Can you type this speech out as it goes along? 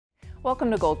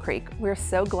Welcome to Gold Creek. We're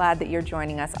so glad that you're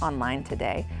joining us online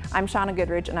today. I'm Shauna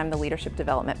Goodridge and I'm the Leadership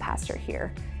Development Pastor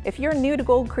here. If you're new to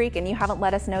Gold Creek and you haven't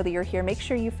let us know that you're here, make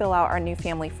sure you fill out our new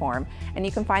family form, and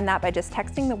you can find that by just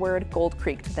texting the word Gold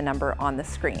Creek to the number on the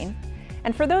screen.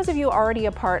 And for those of you already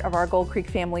a part of our Gold Creek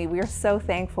family, we are so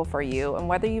thankful for you, and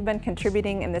whether you've been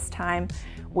contributing in this time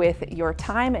with your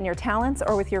time and your talents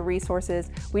or with your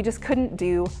resources, we just couldn't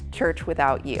do church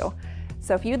without you.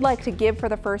 So if you'd like to give for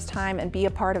the first time and be a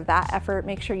part of that effort,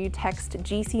 make sure you text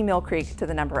GC Mill Creek to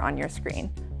the number on your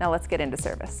screen. Now let's get into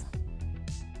service.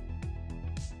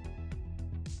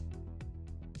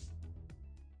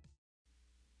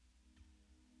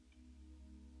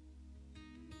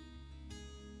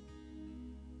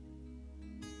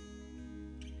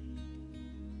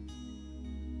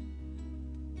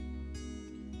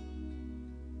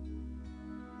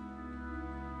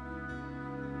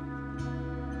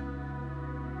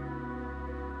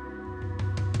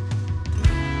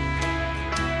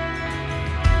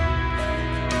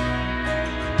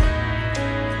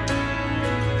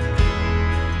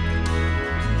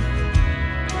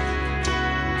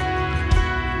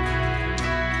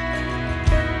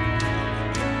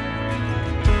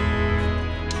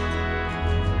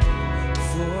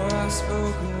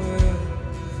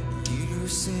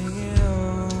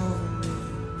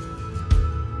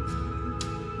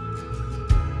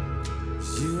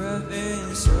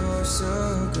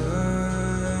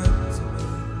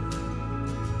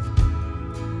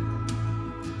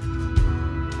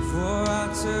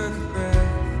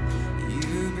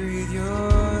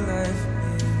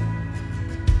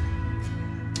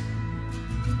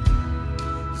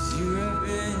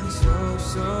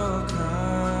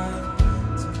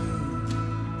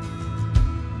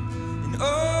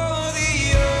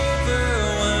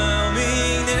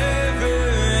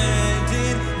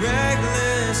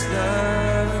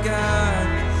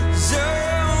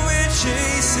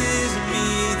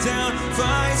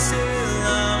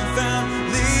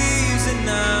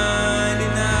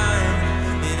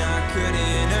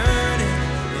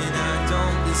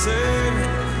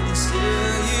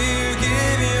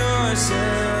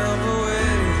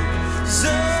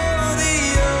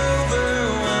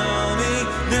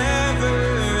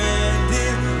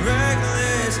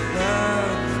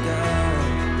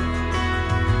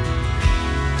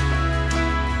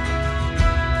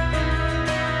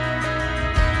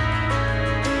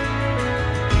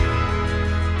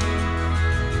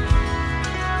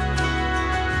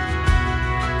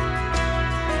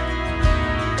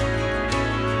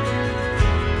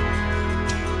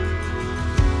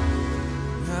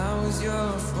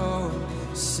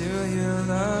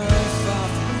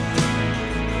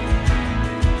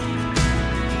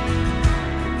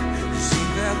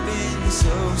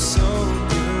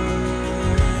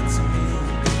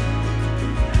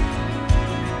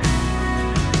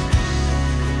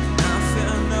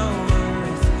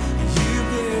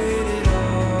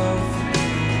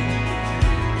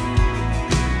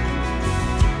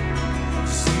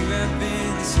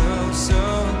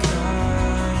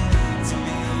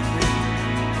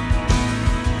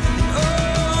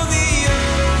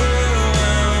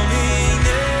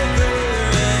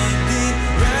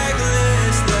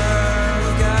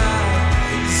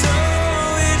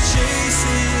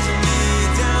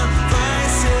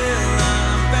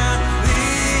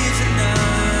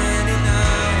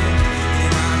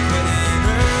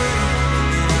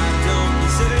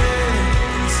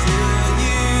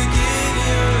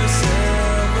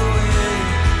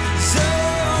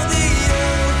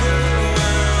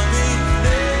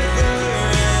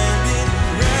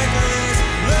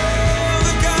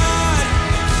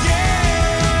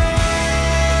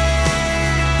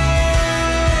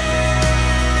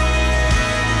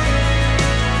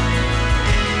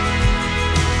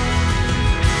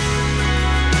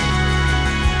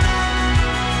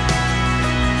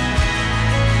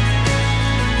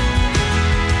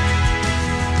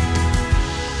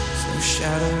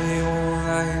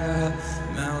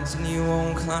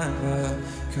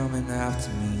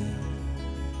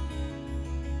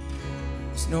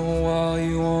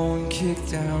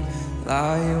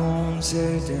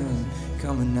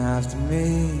 Coming after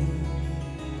me.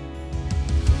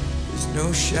 There's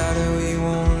no shadow you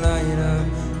won't light up,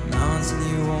 mountain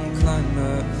you won't climb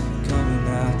up, coming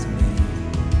after me.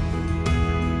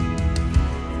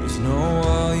 There's no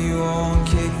wall you won't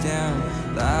kick down,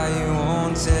 lie you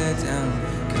won't tear down,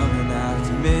 coming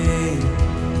after me.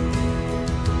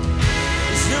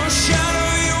 There's no shadow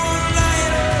you won't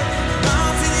light up,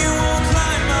 mountain you won't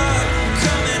climb up,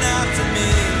 coming after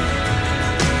me.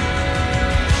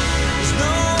 There's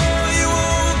no wall you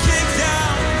won't kick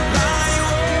down, lie you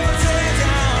won't tear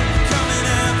down,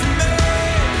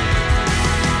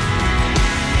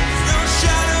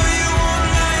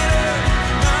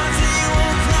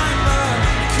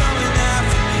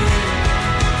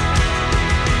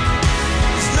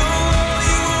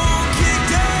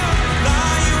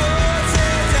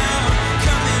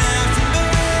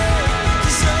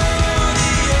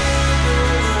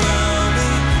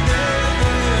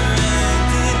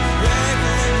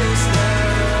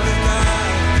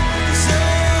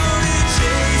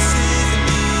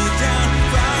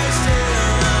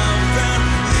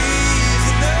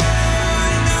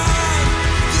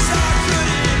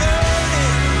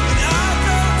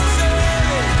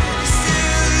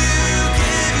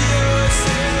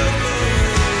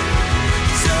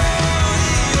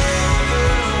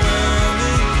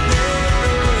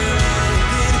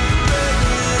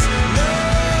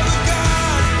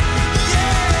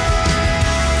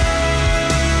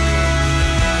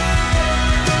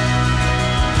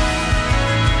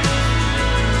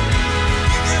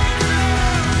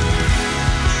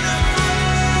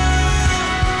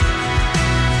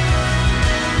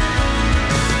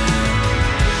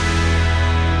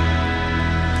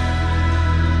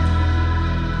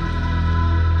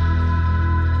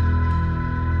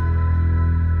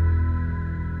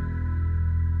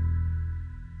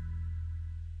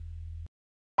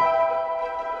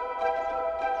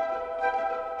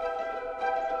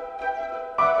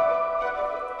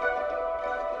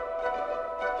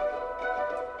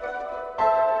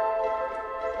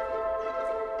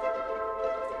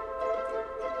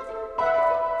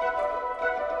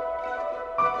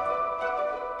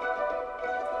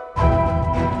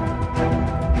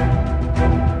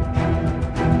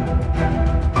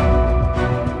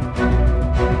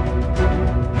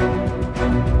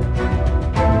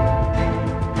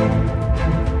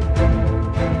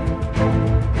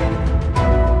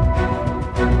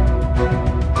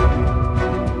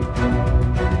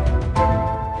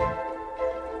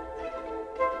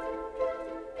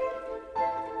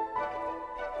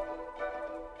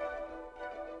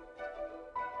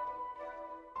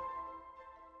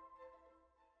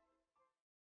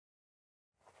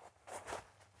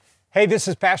 Hey, this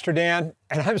is Pastor Dan,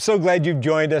 and I'm so glad you've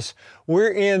joined us.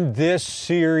 We're in this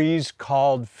series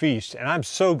called Feast, and I'm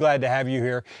so glad to have you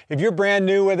here. If you're brand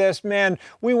new with us, man,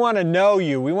 we want to know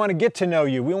you. We want to get to know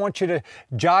you. We want you to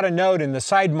jot a note in the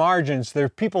side margins.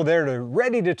 There's people there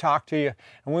ready to talk to you,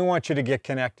 and we want you to get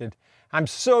connected. I'm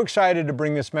so excited to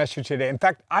bring this message today. In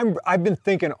fact, I've been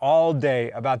thinking all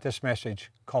day about this message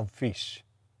called Feast.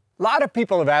 A lot of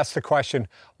people have asked the question,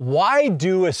 why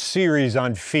do a series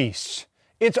on feasts?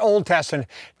 It's Old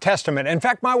Testament. In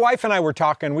fact, my wife and I were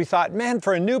talking. We thought, man,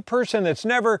 for a new person that's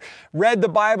never read the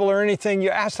Bible or anything, you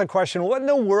ask the question, what in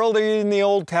the world are you in the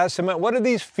Old Testament? What do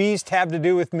these feasts have to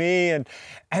do with me? And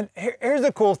here's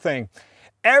the cool thing.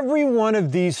 Every one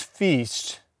of these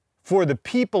feasts for the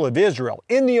people of Israel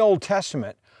in the Old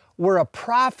Testament were a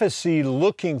prophecy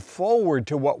looking forward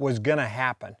to what was going to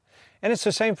happen. And it's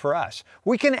the same for us.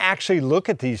 We can actually look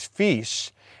at these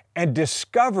feasts and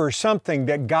discover something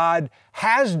that God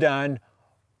has done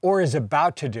or is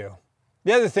about to do.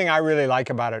 The other thing I really like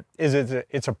about it is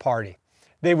it's a party.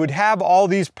 They would have all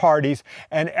these parties,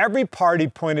 and every party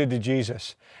pointed to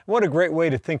Jesus. What a great way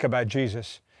to think about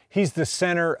Jesus. He's the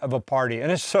center of a party,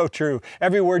 and it's so true.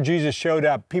 Everywhere Jesus showed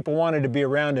up, people wanted to be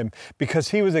around him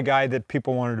because he was a guy that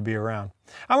people wanted to be around.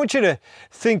 I want you to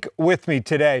think with me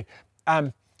today.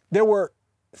 There were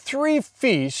 3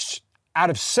 feasts out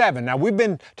of 7. Now, we've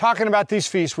been talking about these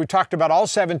feasts. We talked about all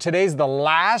 7. Today's the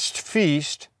last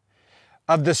feast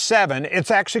of the 7.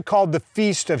 It's actually called the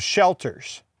Feast of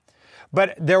Shelters.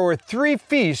 But there were 3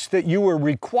 feasts that you were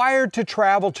required to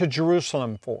travel to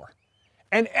Jerusalem for.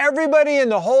 And everybody in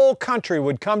the whole country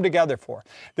would come together for.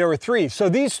 There were 3. So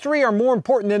these 3 are more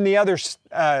important than the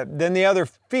other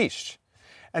feasts.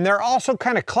 And they're also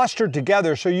kind of clustered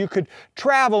together so you could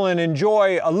travel and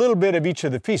enjoy a little bit of each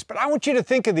of the feasts. But I want you to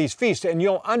think of these feasts and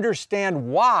you'll understand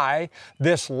why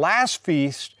this last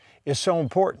feast is so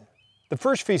important. The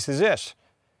first feast is this.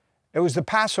 It was the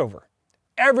Passover.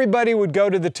 Everybody would go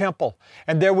to the temple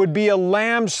and there would be a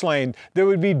lamb slain. There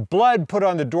would be blood put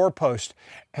on the doorpost.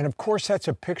 And of course, that's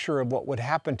a picture of what would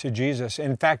happen to Jesus.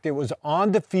 In fact, it was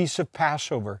on the Feast of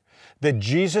Passover that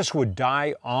Jesus would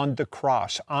die on the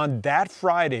cross. On that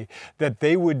Friday that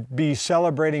they would be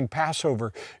celebrating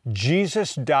Passover,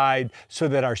 Jesus died so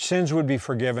that our sins would be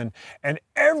forgiven. And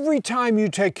every time you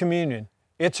take communion,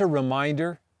 it's a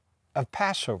reminder of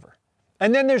Passover.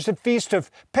 And then there's the Feast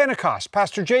of Pentecost.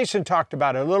 Pastor Jason talked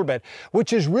about it a little bit,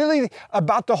 which is really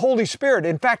about the Holy Spirit.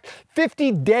 In fact,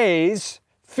 50 days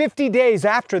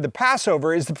after the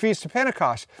Passover is the Feast of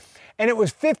Pentecost. And it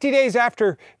was 50 days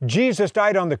after Jesus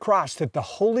died on the cross that the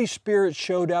Holy Spirit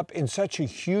showed up in such a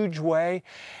huge way.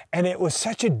 And it was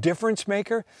such a difference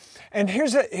maker. And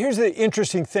here's the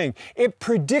interesting thing. It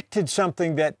predicted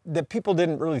something that people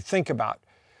didn't really think about.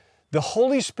 The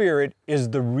Holy Spirit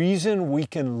is the reason we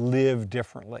can live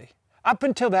differently. Up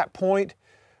until that point,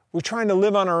 we're trying to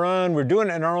live on our own, we're doing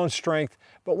it in our own strength,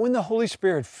 but when the Holy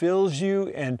Spirit fills you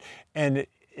and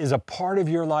is a part of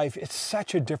your life, it's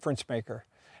such a difference maker.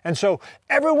 And so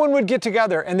everyone would get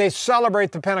together and they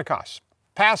celebrate the Pentecost.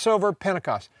 Passover,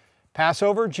 Pentecost.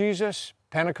 Passover, Jesus,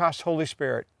 Pentecost, Holy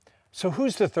Spirit. So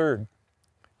who's the third?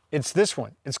 It's this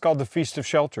one. It's called the Feast of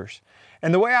Shelters.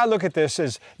 And the way I look at this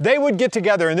is they would get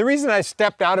together. And the reason I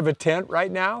stepped out of a tent right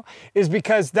now is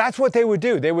because that's what they would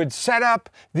do. They would set up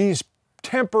these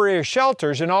temporary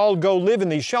shelters and all go live in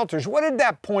these shelters. What did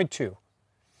that point to?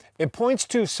 It points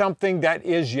to something that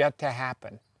is yet to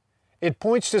happen. It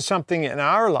points to something in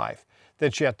our life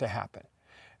that's yet to happen.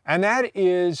 And that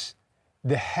is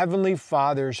the Heavenly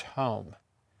Father's home.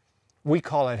 We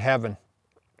call it heaven.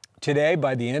 Today,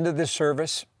 by the end of this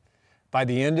service, by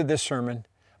the end of this sermon,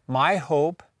 my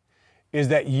hope is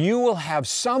that you will have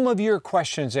some of your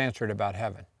questions answered about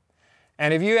heaven.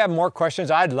 And if you have more questions,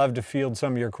 I'd love to field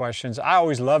some of your questions. I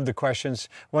always love the questions.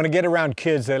 When I get around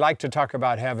kids, they like to talk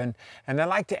about heaven, and they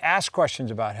like to ask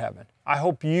questions about heaven. I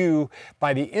hope you,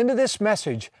 by the end of this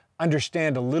message,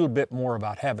 understand a little bit more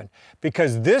about heaven.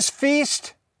 Because this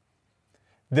feast,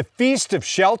 the Feast of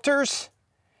Shelters,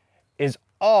 is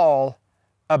all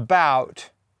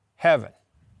about heaven.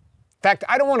 In fact,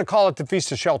 I don't want to call it the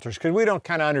Feast of Shelters because we don't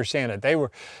kind of understand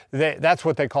it. That's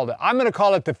what they called it. I'm going to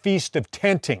call it the Feast of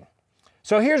Tenting.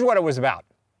 So here's what it was about.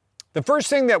 The first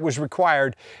thing that was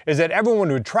required is that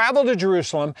everyone would travel to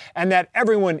Jerusalem and that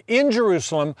everyone in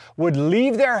Jerusalem would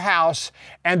leave their house,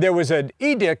 and there was an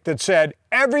edict that said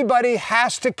everybody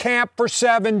has to camp for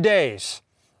 7 days.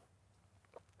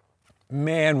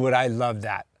 Man, would I love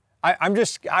that. I'm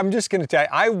just going to tell you,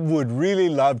 I would really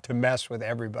love to mess with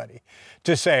everybody.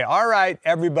 To say, all right,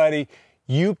 everybody,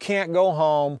 you can't go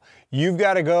home. You've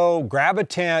got to go grab a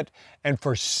tent, and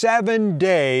for 7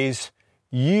 days,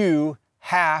 you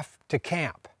have to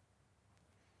camp.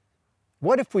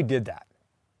 What if we did that?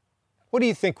 What do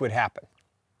you think would happen?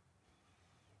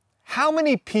 How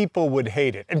many people would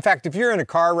hate it? In fact, if you're in a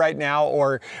car right now,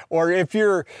 or if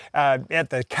you're at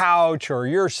the couch, or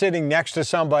you're sitting next to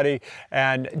somebody,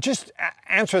 and just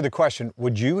answer the question,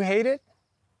 would you hate it?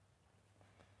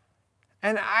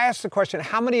 And I asked the question,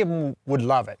 how many of them would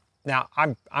love it? Now,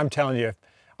 I'm telling you,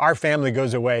 our family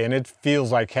goes away and it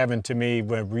feels like heaven to me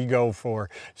when we go for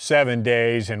 7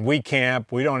 days and we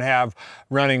camp. We don't have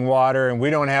running water and we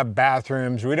don't have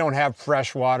bathrooms. We don't have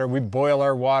fresh water. We boil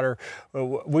our water.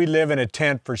 We live in a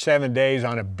tent for 7 days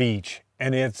on a beach,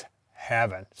 and it's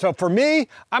heaven. So for me,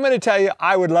 I'm going to tell you,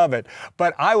 I would love it,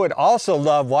 but I would also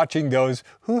love watching those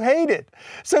who hate it.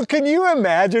 So can you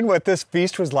imagine what this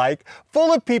feast was like?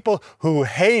 Full of people who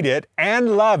hate it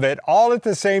and love it all at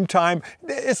the same time.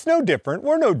 It's no different.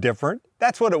 We're no different.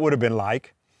 That's what it would have been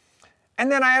like.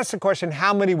 And then I asked the question,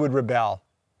 how many would rebel?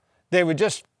 They would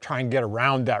just try and get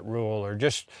around that rule, or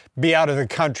just be out of the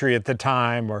country at the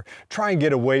time, or try and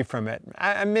get away from it.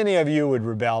 Many of you would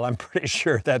rebel. I'm pretty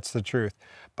sure that's the truth.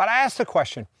 But I asked the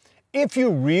question, if you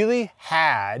really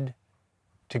had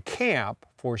to camp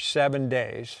for 7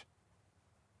 days,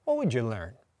 what would you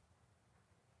learn?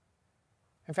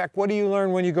 In fact, what do you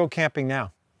learn when you go camping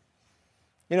now?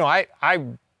 You know,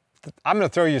 I'm going to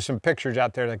throw you some pictures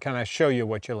out there that kind of show you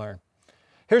what you learn.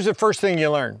 Here's the first thing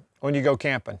you learn when you go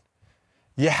camping.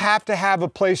 You have to have a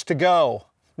place to go.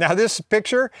 Now, this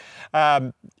picture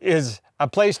is a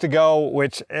place to go,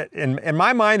 which in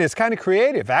my mind is kind of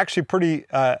creative, actually pretty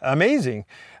amazing.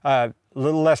 A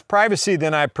little less privacy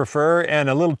than I prefer, and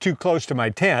a little too close to my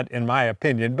tent, in my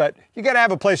opinion, but you got to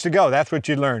have a place to go. That's what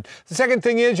you learn. The second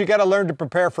thing is you got to learn to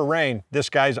prepare for rain. This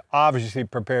guy's obviously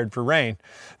prepared for rain.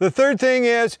 The third thing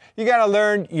is you got to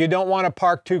learn you don't want to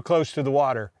park too close to the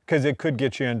water because it could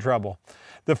get you in trouble.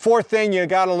 The fourth thing you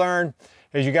got to learn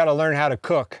is you got to learn how to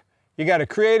cook. You got to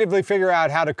creatively figure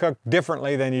out how to cook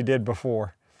differently than you did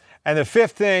before. And the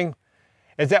fifth thing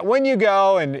is that when you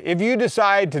go, and if you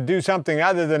decide to do something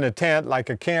other than a tent, like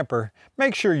a camper,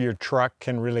 make sure your truck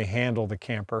can really handle the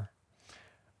camper.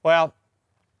 Well,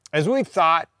 as we've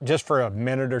thought just for a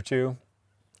minute or two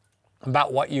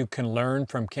about what you can learn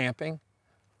from camping,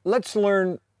 let's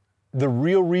learn the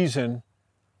real reason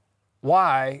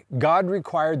why God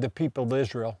required the people of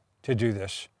Israel to do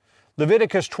this.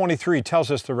 Leviticus 23 tells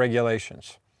us the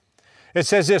regulations. It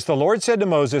says this, the Lord said to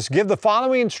Moses, give the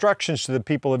following instructions to the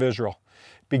people of Israel.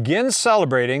 Begin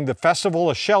celebrating the festival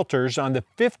of shelters on the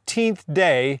 15th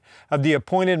day of the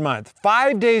appointed month,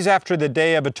 5 days after the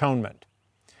Day of Atonement.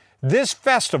 This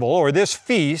festival, or this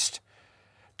feast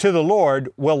to the Lord,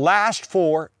 will last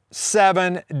for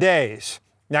 7 days.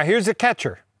 Now here's the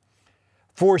catcher.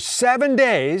 For 7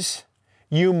 days,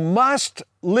 you must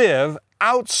live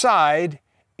outside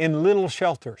in little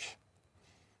shelters.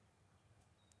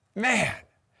 Man,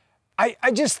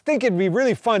 I just think it'd be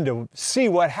really fun to see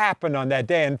what happened on that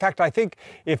day. In fact, I think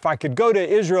if I could go to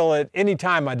Israel at any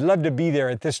time, I'd love to be there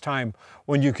at this time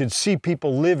when you could see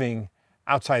people living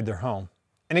outside their home.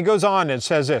 And it goes on and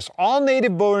says this, all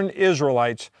native-born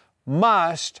Israelites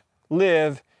must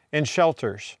live in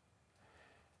shelters.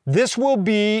 This will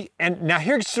be, and now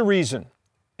here's the reason.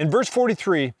 In verse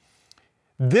 43,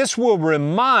 this will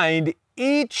remind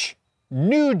each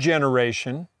new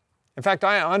generation. In fact,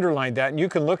 I underlined that, and you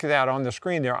can look at that on the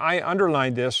screen there. I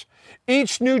underlined this.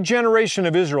 Each new generation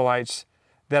of Israelites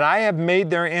that I have made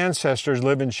their ancestors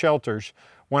live in shelters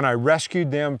when I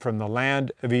rescued them from the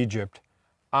land of Egypt.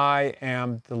 I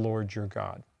am the Lord your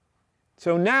God.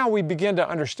 So now we begin to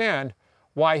understand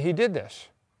why he did this.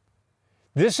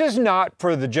 This is not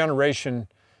for the generation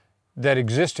that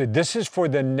existed. This is for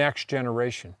the next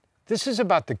generation. This is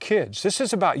about the kids. This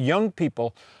is about young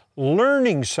people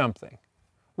learning something.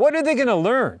 What are they going to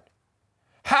learn?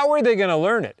 How are they going to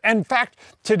learn it? And in fact,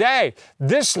 today,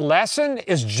 this lesson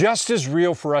is just as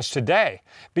real for us today,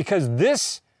 because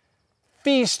this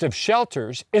Feast of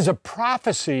Shelters is a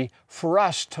prophecy for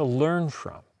us to learn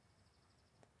from.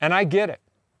 And I get it.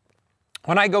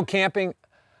 When I go camping,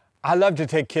 I love to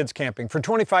take kids camping. For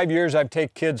 25 years, I've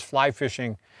taken kids fly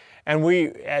fishing. And we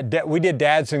did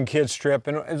Dads and Kids trip,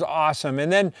 and it was awesome.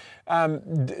 And then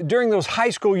during those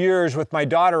high school years with my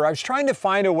daughter, I was trying to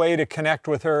find a way to connect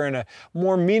with her in a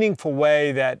more meaningful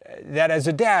way that as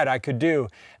a dad I could do.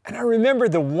 And I remember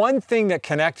the one thing that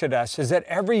connected us is that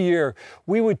every year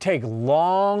we would take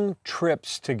long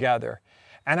trips together.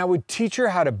 And I would teach her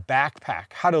how to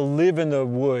backpack, how to live in the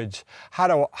woods, how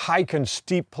to hike in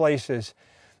steep places.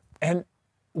 And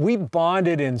we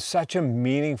bonded in such a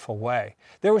meaningful way.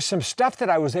 There was some stuff that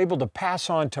I was able to pass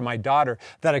on to my daughter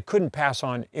that I couldn't pass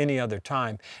on any other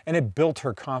time, and it built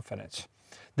her confidence.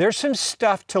 There's some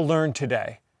stuff to learn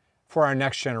today for our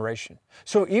next generation.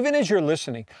 So even as you're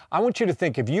listening, I want you to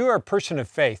think, if you are a person of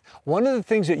faith, one of the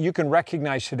things that you can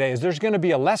recognize today is there's going to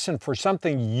be a lesson for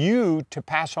something you to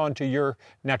pass on to your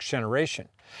next generation.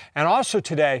 And also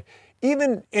today,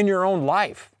 even in your own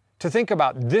life, to think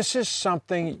about this is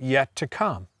something yet to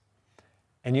come.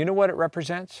 And you know what it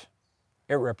represents?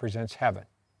 It represents heaven.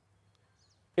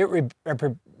 It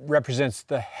represents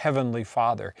the Heavenly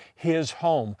Father, His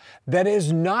home that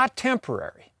is not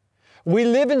temporary. We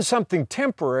live in something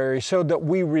temporary so that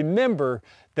we remember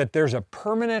that there's a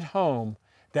permanent home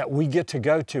that we get to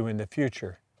go to in the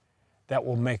future that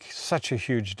will make such a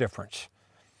huge difference.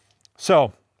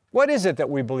 So, what is it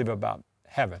that we believe about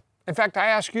heaven? In fact, I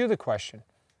ask you the question,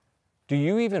 do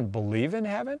you even believe in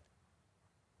heaven?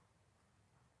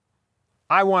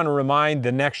 I want to remind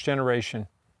the next generation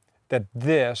that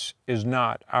this is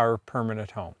not our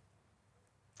permanent home.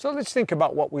 So let's think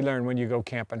about what we learn when you go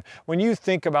camping. When you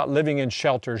think about living in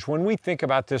shelters, when we think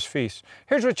about this feast,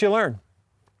 here's what you learn.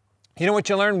 You know what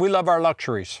you learn? We love our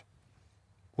luxuries.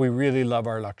 We really love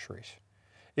our luxuries.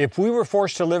 If we were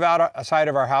forced to live outside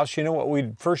of our house, you know what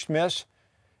we'd first miss?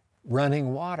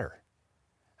 Running water.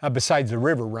 Besides the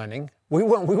river running, we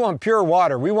want pure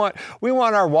water. We want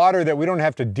our water that we don't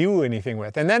have to do anything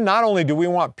with. And then not only do we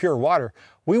want pure water,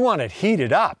 we want it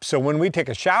heated up. So when we take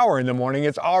a shower in the morning,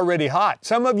 it's already hot.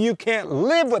 Some of you can't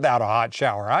live without a hot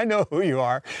shower. I know who you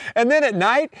are. And then at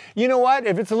night, you know what?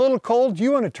 If it's a little cold,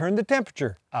 you want to turn the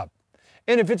temperature up.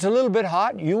 And if it's a little bit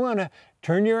hot, you want to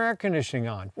turn your air conditioning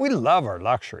on. We love our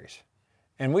luxuries.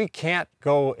 And we can't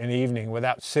go an evening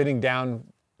without sitting down,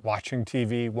 watching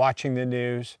TV, watching the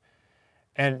news.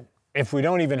 And if we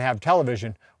don't even have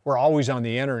television, we're always on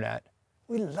the internet.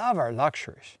 We love our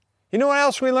luxuries. You know what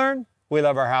else we learn? We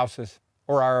love our houses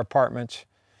or our apartments.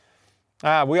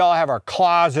 We all have our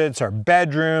closets, our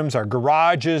bedrooms, our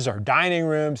garages, our dining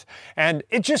rooms, and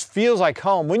it just feels like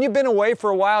home. When you've been away for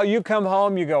a while, you come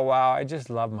home, you go, wow, I just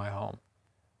love my home.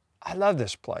 I love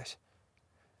this place.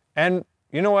 And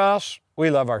you know what else? We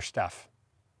love our stuff.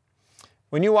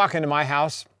 When you walk into my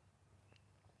house,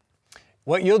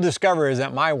 what you'll discover is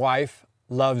that my wife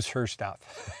loves her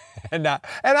stuff. And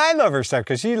I love her stuff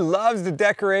because she loves to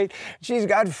decorate. She's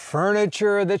got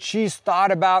furniture that she's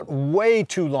thought about way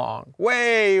too long,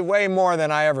 way more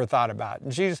than I ever thought about.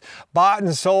 And she's bought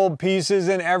and sold pieces,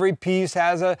 and every piece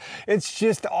has it's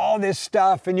just all this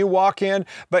stuff. And you walk in,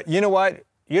 but you know what?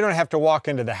 You don't have to walk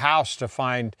into the house to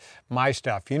find my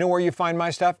stuff. You know where you find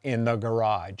my stuff? In the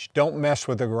garage. Don't mess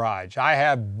with the garage. I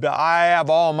have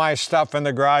all my stuff in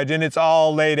the garage, and it's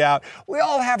all laid out. We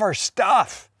all have our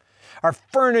stuff. Our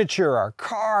furniture, our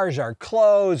cars, our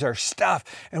clothes, our stuff,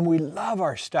 and we love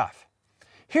our stuff.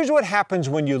 Here's what happens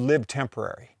when you live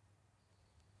temporary.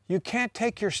 You can't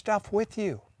take your stuff with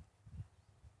you.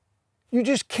 You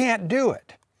just can't do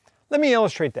it. Let me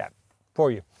illustrate that for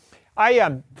you.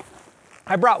 I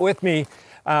brought with me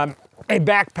a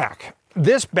backpack.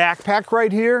 This backpack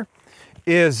right here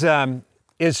is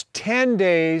 10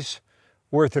 days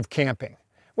worth of camping.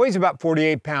 Weighs about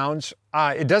 48 pounds.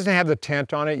 It doesn't have the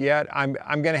tent on it yet. I'm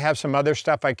going to have some other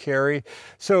stuff I carry.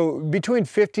 So between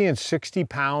 50 and 60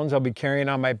 pounds I'll be carrying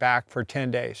on my back for 10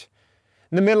 days.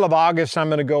 In the middle of August, I'm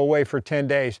going to go away for 10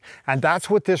 days. And that's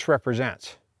what this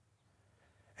represents.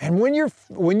 And when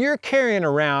you're carrying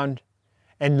around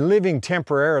and living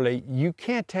temporarily, you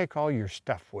can't take all your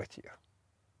stuff with you.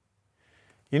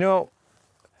 You know,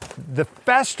 the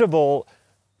festival,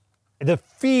 the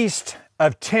Feast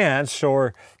of Tents,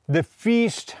 or the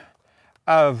Feast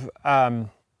of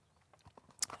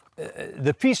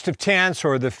Tents,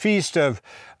 or the Feast of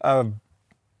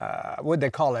what they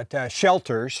call it,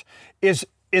 shelters, is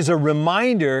a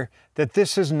reminder that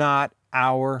this is not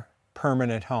our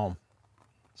permanent home.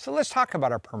 So let's talk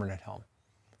about our permanent home.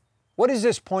 What is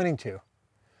this pointing to?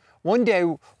 One day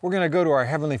we're going to go to our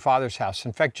Heavenly Father's house.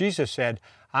 In fact, Jesus said,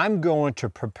 I'm going to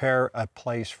prepare a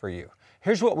place for you.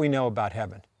 Here's what we know about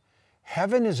heaven.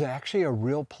 Heaven is actually a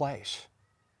real place.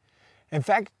 In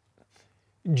fact,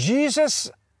 Jesus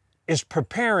is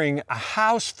preparing a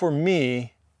house for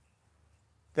me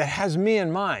that has me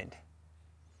in mind.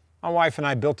 My wife and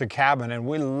I built a cabin, and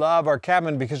we love our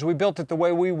cabin because we built it the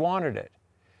way we wanted it.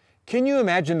 Can you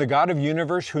imagine the God of the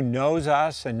universe, who knows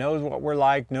us and knows what we're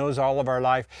like, knows all of our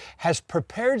life, has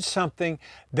prepared something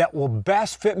that will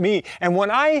best fit me? And when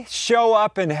I show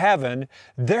up in heaven,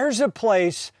 there's a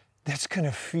place that's going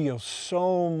to feel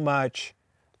so much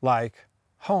like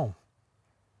home.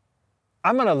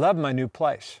 I'm going to love my new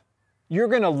place. You're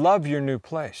going to love your new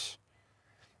place.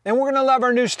 And we're going to love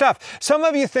our new stuff. Some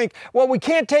of you think, well, we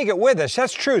can't take it with us.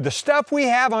 That's true. The stuff we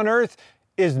have on earth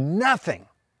is nothing.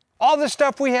 All the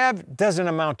stuff we have doesn't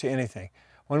amount to anything.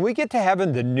 When we get to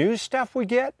heaven, the new stuff we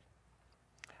get,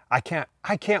 I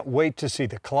can't wait to see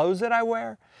the clothes that I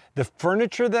wear, the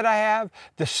furniture that I have,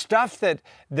 the stuff that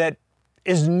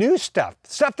is new stuff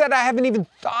that I haven't even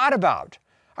thought about.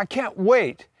 I can't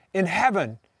wait in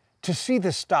heaven to see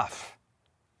the stuff.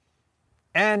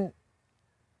 And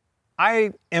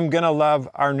I am going to love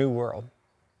our new world.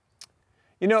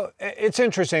 You know, it's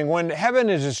interesting. When heaven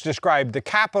is described, the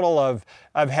capital of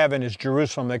heaven is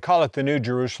Jerusalem. They call it the New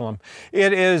Jerusalem.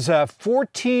 It is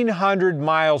 1,400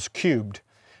 miles cubed.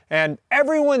 And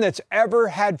everyone that's ever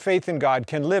had faith in God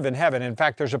can live in heaven. In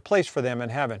fact, there's a place for them in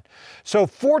heaven. So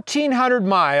 1,400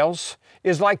 miles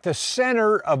is like the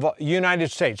center of the United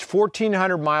States,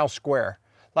 1,400 miles square.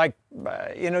 Like,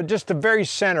 just the very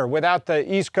center without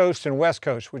the East Coast and West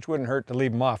Coast, which wouldn't hurt to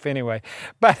leave them off anyway.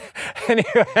 But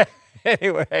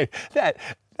anyway, that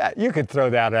you could throw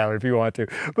that out if you want to.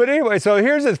 But anyway, so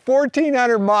here's this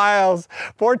 1,400 miles,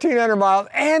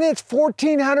 and it's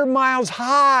 1,400 miles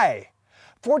high.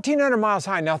 1,400 miles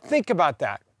high. Now think about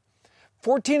that.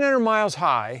 1,400 miles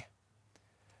high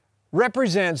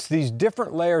represents these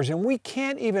different layers, and we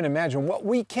can't even imagine. What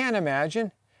we can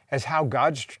imagine is how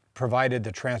God's provided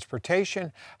the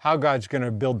transportation, how God's going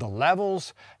to build the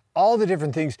levels, all the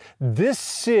different things. This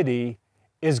city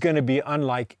is going to be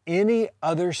unlike any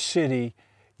other city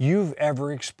you've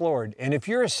ever explored. And if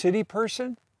you're a city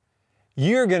person,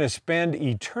 you're going to spend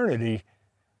eternity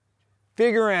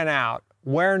figuring out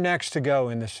where next to go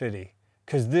in the city,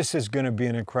 because this is going to be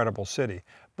an incredible city.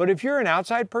 But if you're an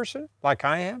outside person, like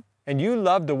I am, and you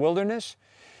love the wilderness,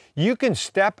 you can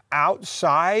step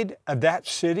outside of that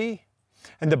city.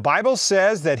 And the Bible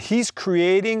says that He's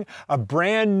creating a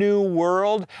brand new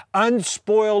world,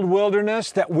 unspoiled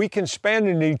wilderness that we can spend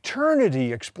an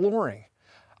eternity exploring.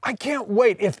 I can't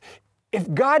wait.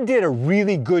 If God did a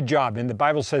really good job, and the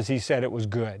Bible says He said it was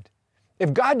good,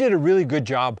 if God did a really good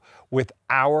job with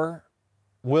our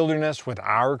wilderness, with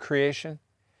our creation,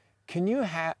 can you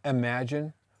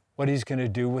imagine what He's going to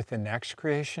do with the next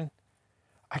creation?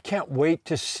 I can't wait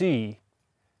to see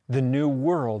the new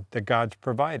world that God's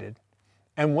provided.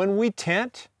 And when we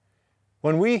tent,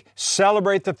 when we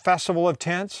celebrate the Festival of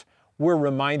Tents, we're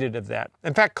reminded of that.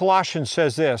 In fact, Colossians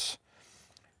says this,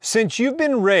 since you've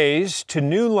been raised to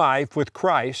new life with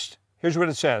Christ, here's what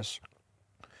it says,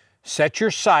 set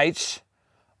your sights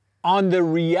on the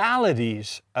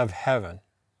realities of heaven,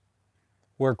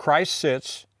 where Christ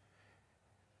sits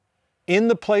in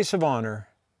the place of honor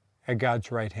at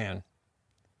God's right hand.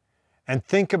 And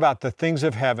think about the things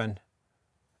of heaven,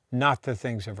 not the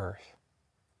things of earth.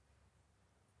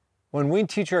 When we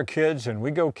teach our kids and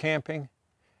we go camping,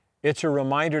 it's a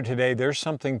reminder today there's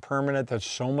something permanent that's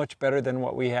so much better than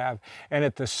what we have. And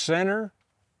at the center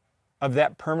of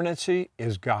that permanency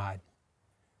is God,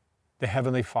 the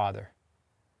Heavenly Father,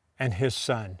 and His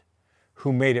Son,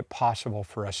 who made it possible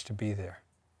for us to be there.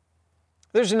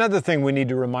 There's another thing we need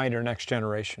to remind our next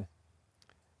generation,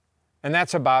 and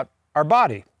that's about our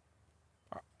body.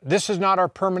 This is not our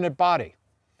permanent body.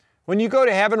 When you go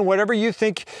to heaven, whatever you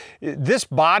think, this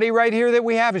body right here that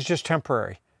we have is just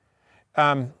temporary.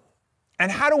 And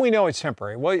how do we know it's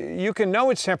temporary? Well, you can know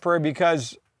it's temporary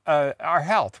because our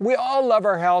health. We all love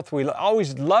our health. We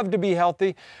always love to be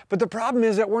healthy, but the problem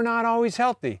is that we're not always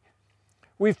healthy.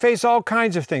 We face all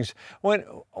kinds of things.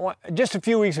 Just a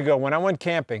few weeks ago when I went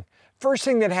camping, first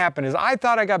thing that happened is I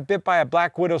thought I got bit by a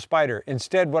black widow spider.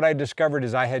 Instead, what I discovered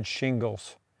is I had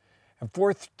shingles. And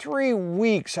for 3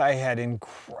 weeks, I had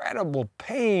incredible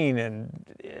pain and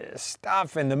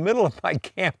stuff in the middle of my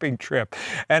camping trip.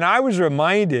 And I was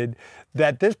reminded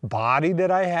that this body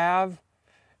that I have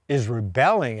is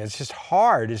rebelling. It's just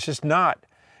hard. It's just not,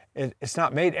 it's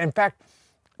not made. In fact,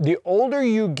 the older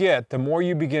you get, the more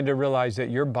you begin to realize that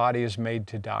your body is made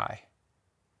to die.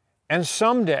 And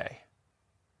someday,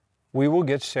 we will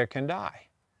get sick and die.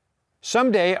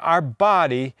 Someday, our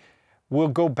body will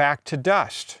go back to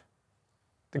dust.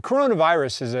 The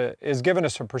coronavirus has given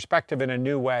us a perspective in a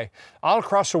new way. All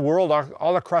across the world,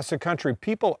 all across the country,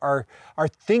 people are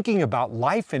thinking about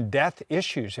life and death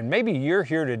issues. And maybe you're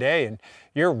here today and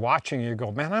you're watching and you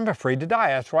go, man, I'm afraid to die.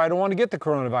 That's why I don't want to get the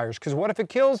coronavirus, because what if it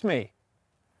kills me?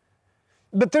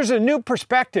 But there's a new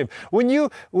perspective. When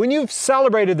you've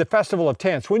celebrated the Festival of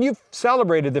Tents, when you've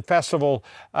celebrated the festival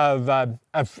of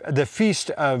the Feast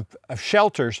of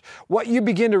Shelters, what you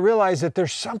begin to realize that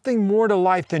there's something more to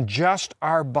life than just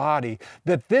our body.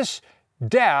 That this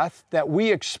death that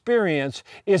we experience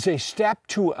is a step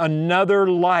to another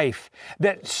life,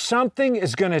 that something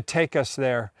is going to take us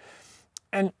there.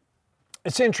 And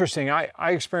it's interesting. I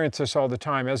experience this all the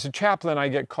time. As a chaplain, I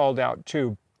get called out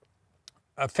to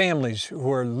families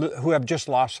who have just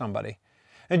lost somebody.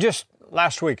 And just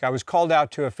last week, I was called out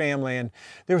to a family, and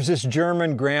there was this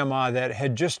German grandma that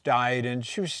had just died, and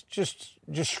she was just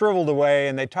shriveled away.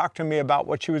 And they talked to me about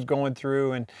what she was going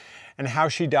through and how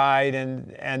she died,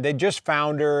 and they just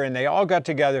found her, and they all got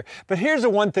together. But here's the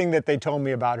one thing that they told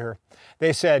me about her.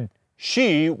 They said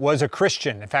she was a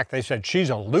Christian. In fact, they said she's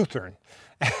a Lutheran.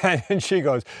 And she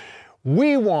goes,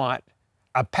 we want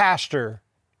a pastor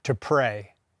to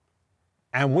pray,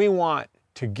 and we want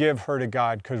to give her to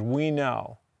God because we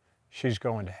know she's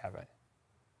going to heaven.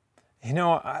 You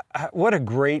know, what a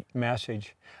great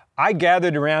message. I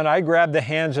gathered around, I grabbed the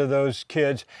hands of those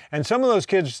kids, and some of those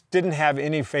kids didn't have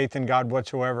any faith in God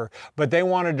whatsoever, but they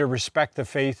wanted to respect the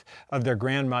faith of their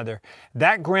grandmother.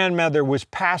 That grandmother was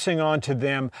passing on to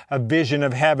them a vision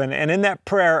of heaven, and in that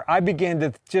prayer, I began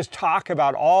to just talk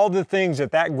about all the things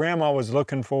that grandma was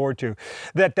looking forward to,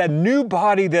 that new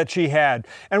body that she had.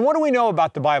 And what do we know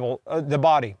about the Bible, the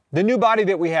body, the new body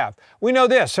that we have? We know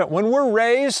this, that when we're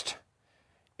raised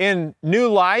in new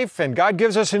life and God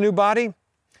gives us a new body,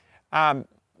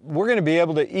 we're going to be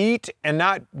able to eat and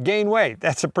not gain weight.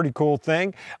 That's a pretty cool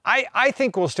thing. I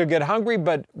think we'll still get hungry,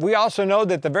 but we also know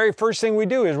that the very first thing we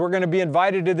do is we're going to be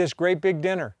invited to this great big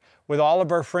dinner with all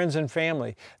of our friends and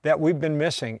family that we've been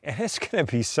missing. And it's going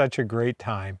to be such a great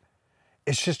time.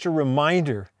 It's just a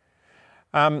reminder.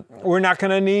 We're not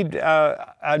going to need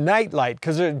a night light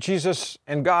because Jesus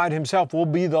and God Himself will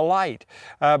be the light.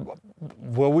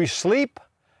 Will we sleep?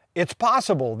 It's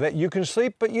possible that you can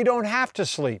sleep, but you don't have to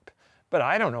sleep. But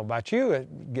I don't know about you,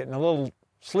 getting a little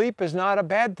sleep is not a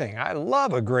bad thing. I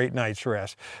love a great night's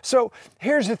rest. So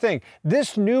here's the thing.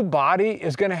 This new body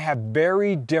is going to have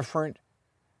very different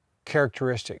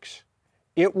characteristics.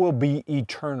 It will be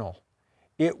eternal.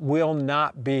 It will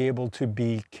not be able to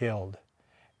be killed.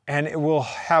 And it will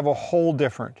have a whole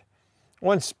different.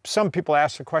 Once some people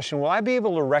ask the question, will I be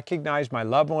able to recognize my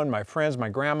loved one, my friends, my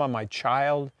grandma, my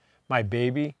child, my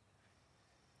baby?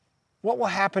 What will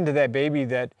happen to that baby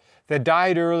that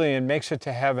died early and makes it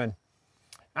to heaven?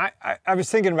 I was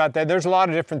thinking about that. There's a lot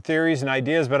of different theories and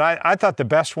ideas, but I thought the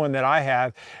best one that I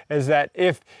have is that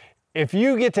if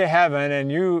you get to heaven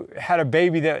and you had a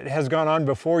baby that has gone on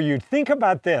before you, think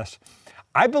about this.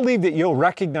 I believe that you'll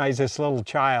recognize this little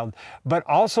child, but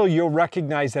also you'll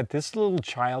recognize that this little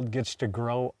child gets to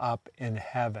grow up in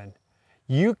heaven.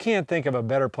 You can't think of a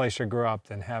better place to grow up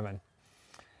than heaven.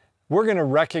 We're going to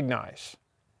recognize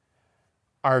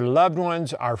our loved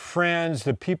ones, our friends,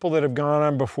 the people that have gone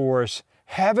on before us.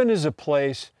 Heaven is a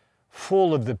place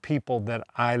full of the people that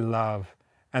I love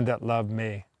and that love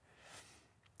me.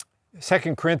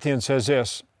 2 Corinthians says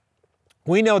this,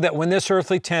 we know that when this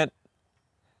earthly tent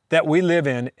that we live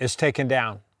in is taken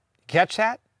down. Catch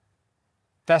that?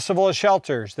 Festival of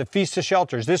Shelters, the Feast of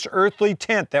Shelters, this earthly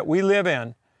tent that we live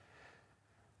in,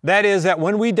 that is that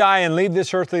when we die and leave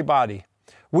this earthly body,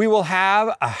 we will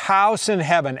have a house in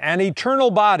heaven, an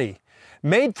eternal body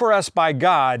made for us by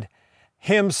God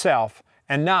Himself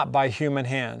and not by human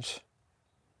hands.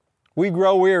 We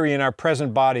grow weary in our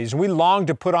present bodies. We long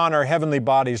to put on our heavenly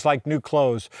bodies like new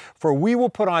clothes, for we will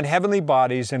put on heavenly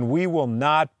bodies and we will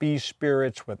not be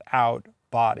spirits without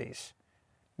bodies.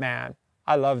 Man,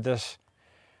 I love this.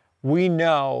 We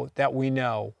know that we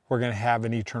know we're going to have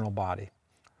an eternal body.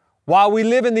 While we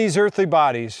live in these earthly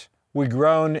bodies, we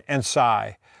groan and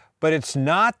sigh. But it's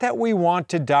not that we want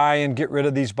to die and get rid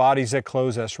of these bodies that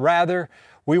clothe us. Rather,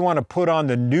 we want to put on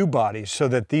the new bodies so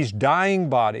that these dying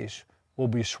bodies will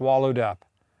be swallowed up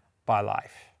by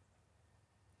life.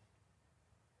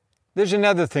 There's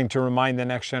another thing to remind the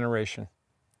next generation.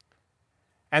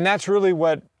 And that's really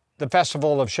what the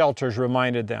Festival of Shelters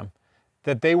reminded them,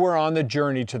 that they were on the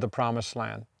journey to the Promised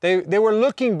Land. They were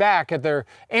looking back at their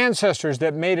ancestors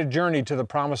that made a journey to the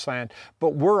Promised Land, but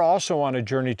we're also on a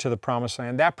journey to the Promised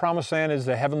Land. That Promised Land is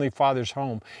the Heavenly Father's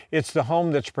home. It's the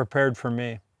home that's prepared for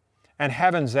me. And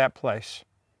heaven's that place.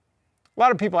 A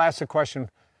lot of people ask the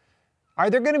question, are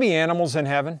there going to be animals in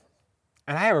heaven?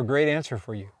 And I have a great answer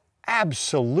for you.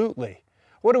 Absolutely.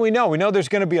 What do we know? We know there's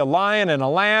going to be a lion and a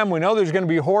lamb. We know there's going to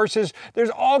be horses.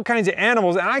 There's all kinds of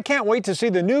animals. And I can't wait to see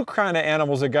the new kind of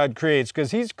animals that God creates,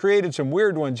 because He's created some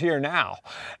weird ones here now.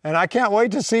 And I can't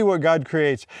wait to see what God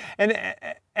creates.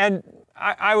 And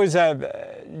I was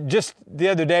just the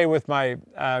other day with my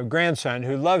grandson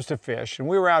who loves to fish. And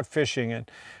we were out fishing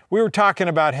and we were talking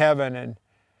about heaven.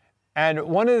 And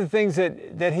one of the things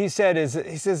that he said is,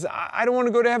 he says, I don't want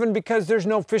to go to heaven because there's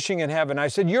no fishing in heaven. I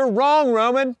said, you're wrong,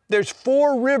 Roman. There's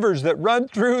 4 rivers that run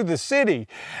through the city.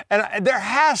 And there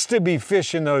has to be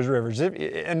fish in those rivers.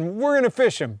 And we're going to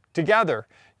fish them together,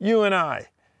 you and I.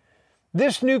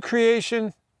 This new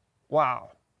creation,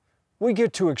 wow. We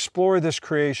get to explore this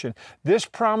creation. This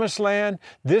promised land,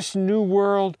 this new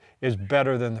world is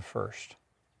better than the first.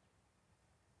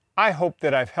 I hope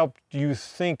that I've helped you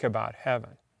think about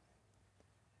heaven.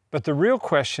 But the real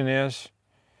question is,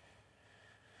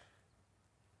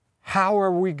 how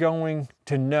are we going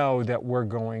to know that we're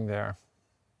going there?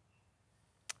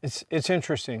 It's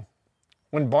interesting.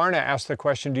 When Barna asked the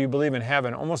question, do you believe in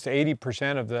heaven? Almost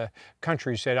 80% of the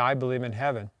country said, I believe in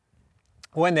heaven.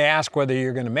 When they asked whether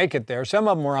you're going to make it there, some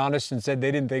of them were honest and said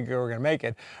they didn't think they were going to make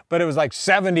it. But it was like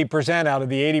 70% out of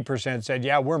the 80% said,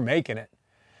 yeah, we're making it.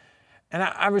 And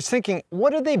I was thinking,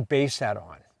 what do they base that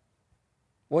on?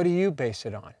 What do you base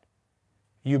it on?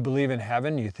 You believe in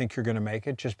heaven, you think you're going to make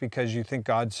it just because you think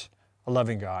God's a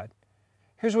loving God.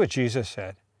 Here's what Jesus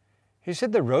said. He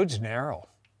said the road's narrow.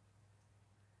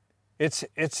 It's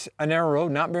a narrow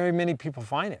road. Not very many people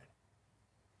find it.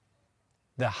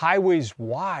 The highway's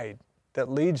wide that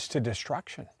leads to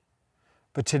destruction.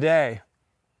 But today,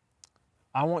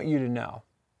 I want you to know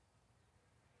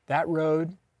that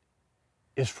road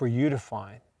is for you to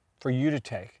find, for you to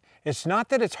take. It's not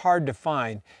that it's hard to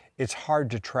find, it's hard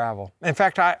to travel. In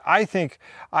fact, I think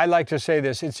I like to say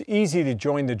this, it's easy to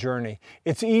join the journey.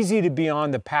 It's easy to be on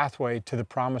the pathway to the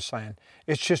promised land.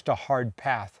 It's just a hard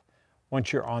path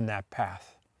once you're on that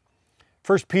path.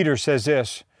 1 Peter says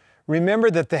this, remember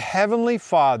that the Heavenly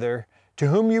Father to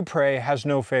whom you pray has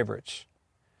no favorites.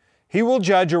 He will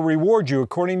judge or reward you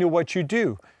according to what you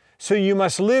do. So you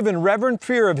must live in reverent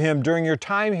fear of Him during your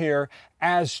time here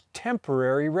as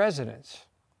temporary residents.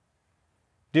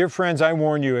 Dear friends, I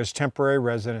warn you as temporary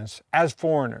residents, as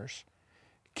foreigners,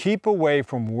 keep away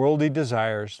from worldly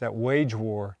desires that wage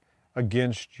war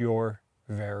against your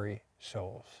very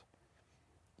souls.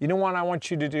 You know what I want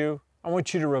you to do? I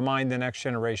want you to remind the next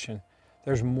generation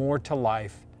there's more to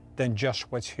life than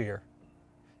just what's here.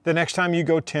 The next time you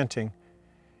go tenting,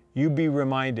 you be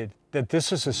reminded that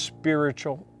this is a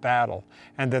spiritual battle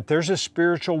and that there's a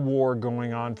spiritual war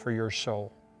going on for your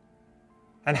soul.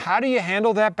 And how do you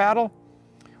handle that battle?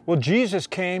 Well, Jesus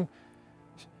came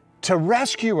to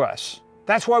rescue us.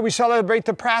 That's why we celebrate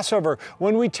the Passover.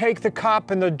 When we take the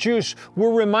cup and the juice,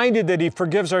 we're reminded that He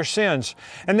forgives our sins.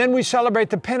 And then we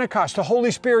celebrate the Pentecost. The Holy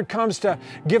Spirit comes to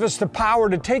give us the power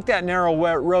to take that narrow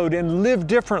road and live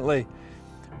differently.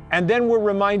 And then we're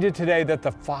reminded today that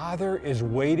the Father is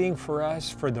waiting for us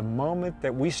for the moment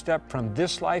that we step from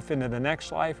this life into the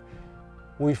next life,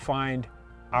 we find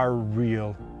our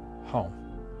real home.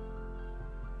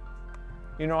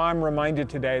 You know, I'm reminded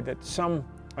today that some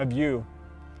of you,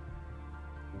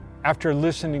 after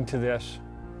listening to this,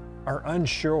 are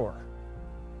unsure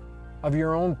of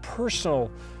your own personal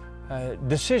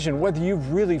decision, whether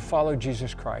you've really followed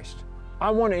Jesus Christ. I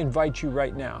want to invite you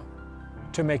right now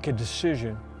to make a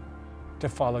decision to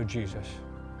follow Jesus.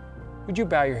 Would you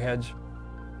bow your heads?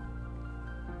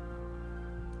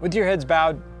 With your heads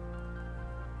bowed,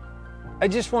 I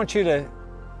just want you to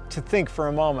think for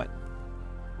a moment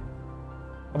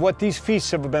of what these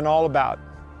feasts have been all about.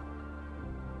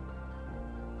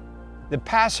 The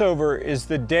Passover is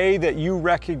the day that you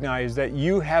recognize that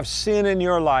you have sin in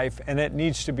your life and it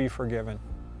needs to be forgiven.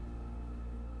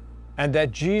 And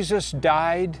that Jesus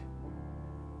died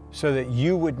so that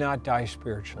you would not die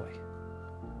spiritually.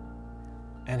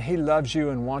 And He loves you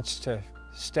and wants to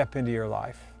step into your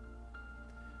life.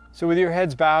 So with your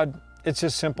heads bowed, it's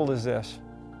as simple as this.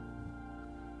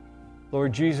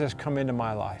 Lord Jesus, come into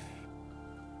my life.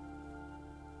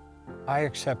 I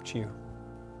accept you.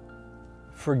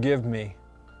 Forgive me.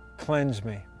 Cleanse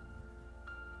me.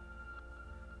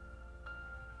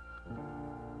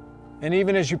 And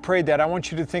even as you prayed that, I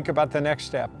want you to think about the next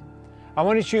step. I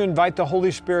want you to invite the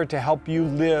Holy Spirit to help you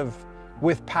live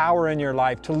with power in your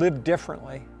life, to live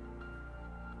differently.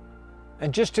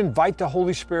 And just invite the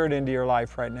Holy Spirit into your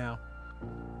life right now.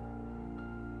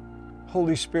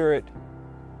 Holy Spirit,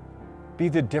 be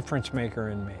the difference maker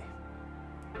in me.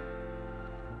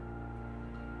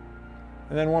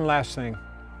 And then one last thing.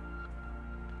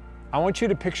 I want you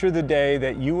to picture the day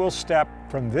that you will step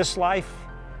from this life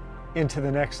into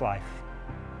the next life.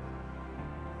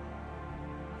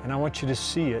 And I want you to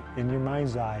see it in your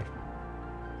mind's eye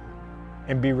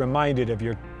and be reminded of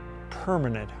your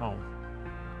permanent home.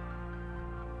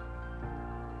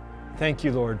 Thank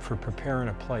you, Lord, for preparing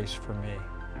a place for me,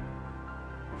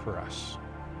 for us.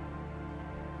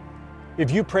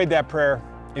 If you prayed that prayer,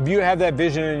 If you have that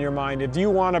vision in your mind, if you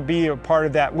want to be a part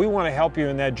of that, we want to help you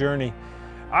in that journey.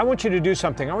 I want you to do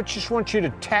something. Just want you to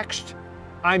text,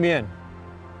 "I'm in."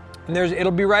 And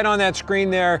it'll be right on that screen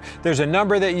there. There's a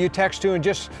number that you text to, and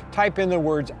just type in the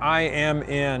words, "I am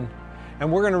in."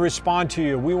 And we're going to respond to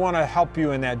you. We want to help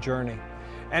you in that journey.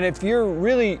 And if you're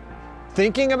really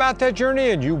thinking about that journey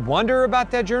and you wonder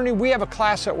about that journey, we have a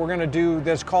class that we're going to do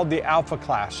that's called the Alpha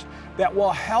Class that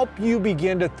will help you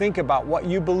begin to think about what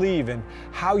you believe and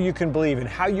how you can believe and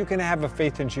how you can have a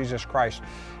faith in Jesus Christ.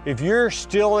 If you're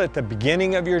still at the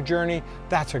beginning of your journey,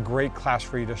 that's a great class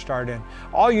for you to start in.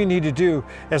 All you need to do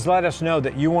is let us know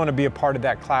that you want to be a part of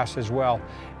that class as well.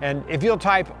 And if you'll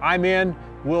type, "I'm in,"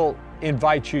 we'll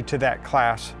invite you to that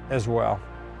class as well.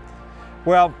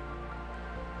 Well,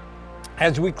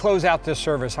 as we close out this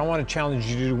service, I want to challenge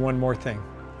you to do one more thing.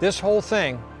 This whole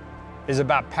thing is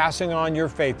about passing on your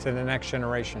faith to the next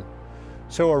generation.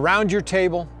 So around your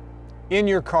table, in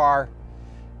your car,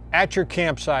 at your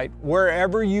campsite,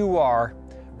 wherever you are,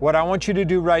 what I want you to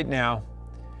do right now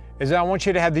is I want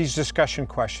you to have these discussion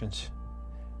questions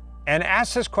and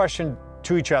ask this question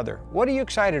to each other. What are you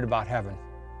excited about heaven?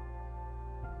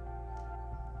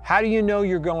 How do you know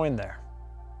you're going there?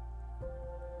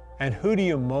 And who do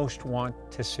you most want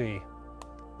to see?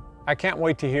 I can't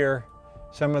wait to hear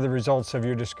some of the results of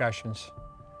your discussions.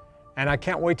 And I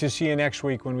can't wait to see you next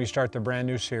week when we start the brand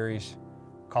new series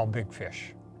called Big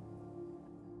Fish.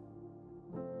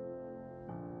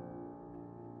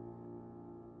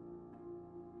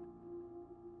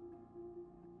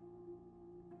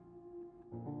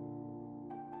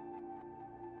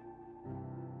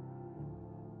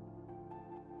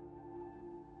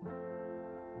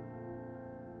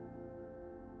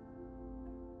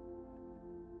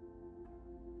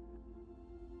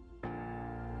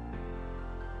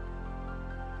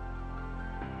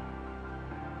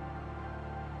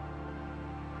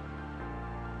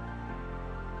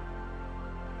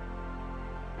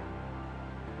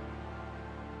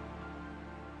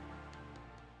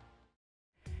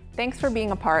 Thanks for being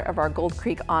a part of our Gold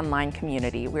Creek online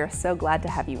community. We are so glad to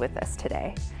have you with us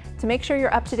today. To make sure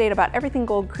you're up to date about everything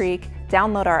Gold Creek,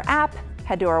 download our app,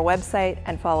 head to our website,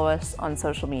 and follow us on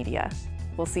social media.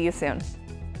 We'll see you soon.